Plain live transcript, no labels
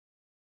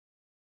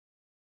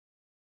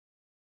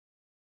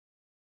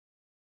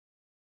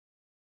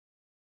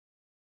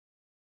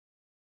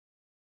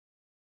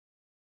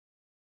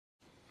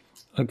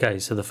Okay,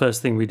 so the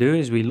first thing we do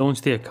is we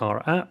launch the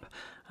Aqara app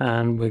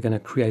and we're going to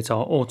create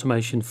our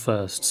automation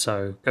first.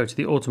 So go to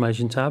the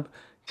automation tab,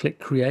 click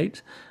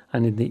create,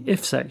 and in the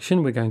if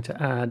section we're going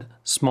to add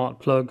smart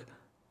plug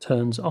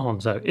turns on.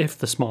 So if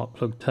the smart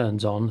plug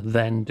turns on,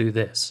 then do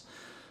this.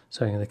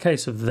 So in the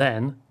case of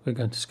then, we're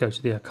going to just go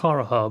to the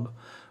Aqara hub,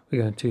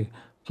 we're going to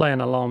play an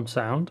alarm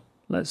sound.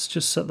 Let's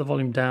just set the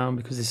volume down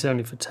because this is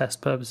only for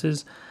test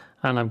purposes,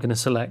 and I'm going to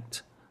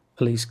select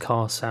police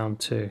car sound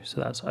too,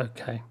 so that's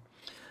okay.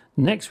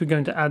 Next, we're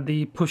going to add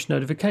the push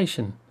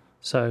notification.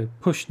 So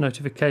push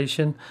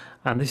notification,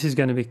 and this is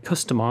going to be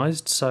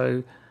customized.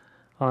 So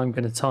I'm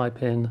going to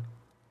type in,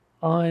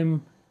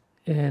 I'm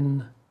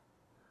in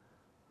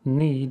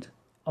need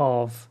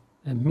of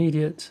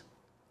immediate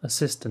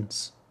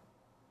assistance,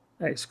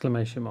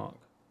 exclamation mark.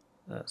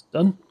 That's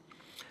done.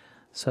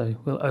 So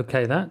we'll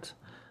OK that.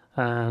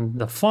 And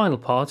the final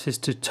part is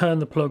to turn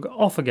the plug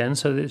off again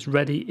so that it's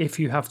ready if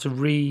you have to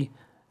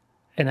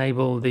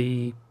re-enable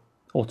the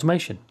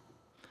automation.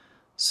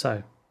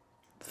 So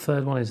the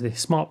third one is the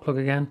smart plug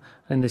again.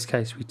 In this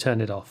case, we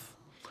turn it off.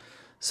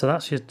 So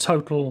that's your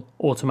total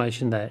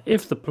automation there.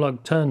 If the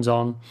plug turns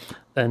on,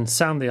 then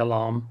sound the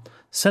alarm,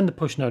 send a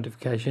push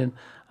notification,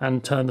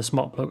 and turn the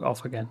smart plug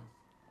off again.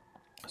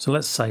 So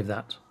let's save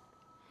that.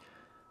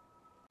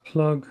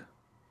 Plug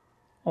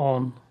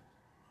on,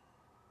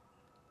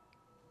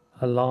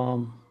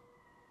 alarm,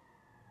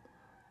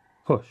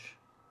 push.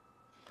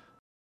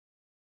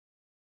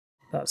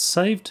 That's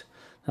saved.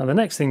 Now the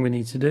next thing we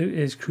need to do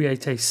is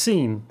create a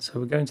scene. So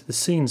we're going to the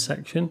scene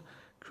section,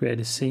 create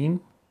a scene,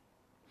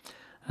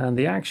 and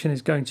the action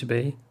is going to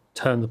be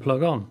turn the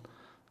plug on.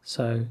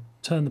 So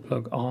turn the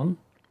plug on.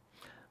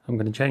 I'm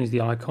going to change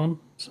the icon,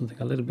 something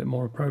a little bit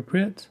more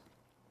appropriate,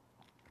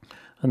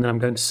 and then I'm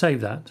going to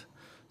save that.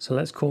 So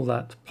let's call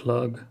that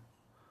plug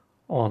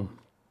on.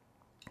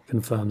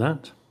 Confirm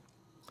that.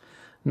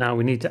 Now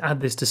we need to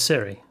add this to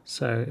Siri.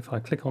 So if I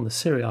click on the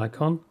Siri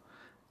icon,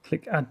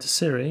 click add to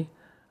Siri,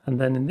 and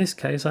then in this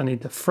case I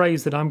need the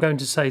phrase that I'm going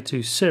to say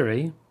to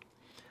Siri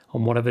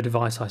on whatever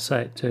device I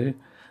say it to,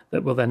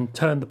 that will then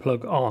turn the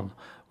plug on.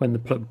 When the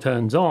plug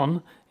turns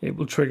on, it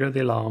will trigger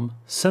the alarm,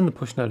 send the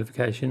push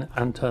notification,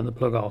 and turn the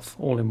plug off,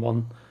 all in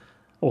one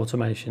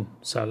automation.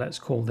 So let's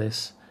call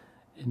this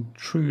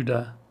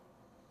intruder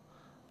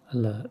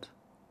alert.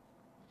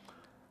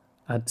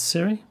 Add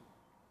Siri.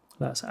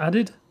 That's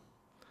added.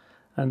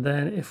 And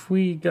then if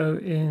we go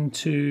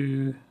into,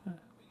 you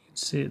can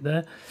see it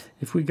there,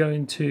 if we go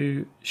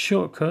into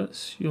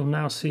shortcuts, you'll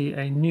now see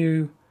a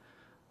new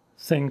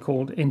thing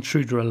called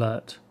intruder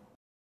alert.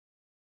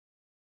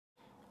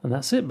 And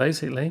that's it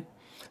basically.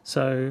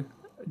 So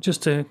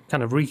just to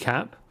kind of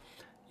recap,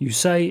 you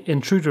say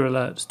intruder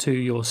alerts to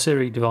your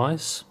Siri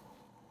device.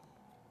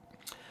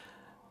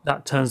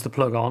 That turns the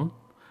plug on.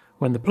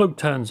 When the plug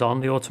turns on,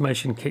 the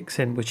automation kicks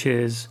in, which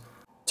is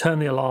turn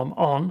the alarm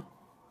on,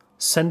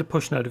 send a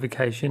push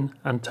notification,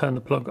 and turn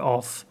the plug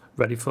off,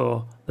 ready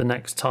for the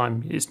next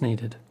time it's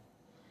needed.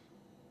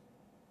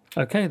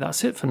 Okay,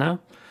 that's it for now.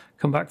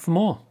 Come back for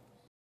more.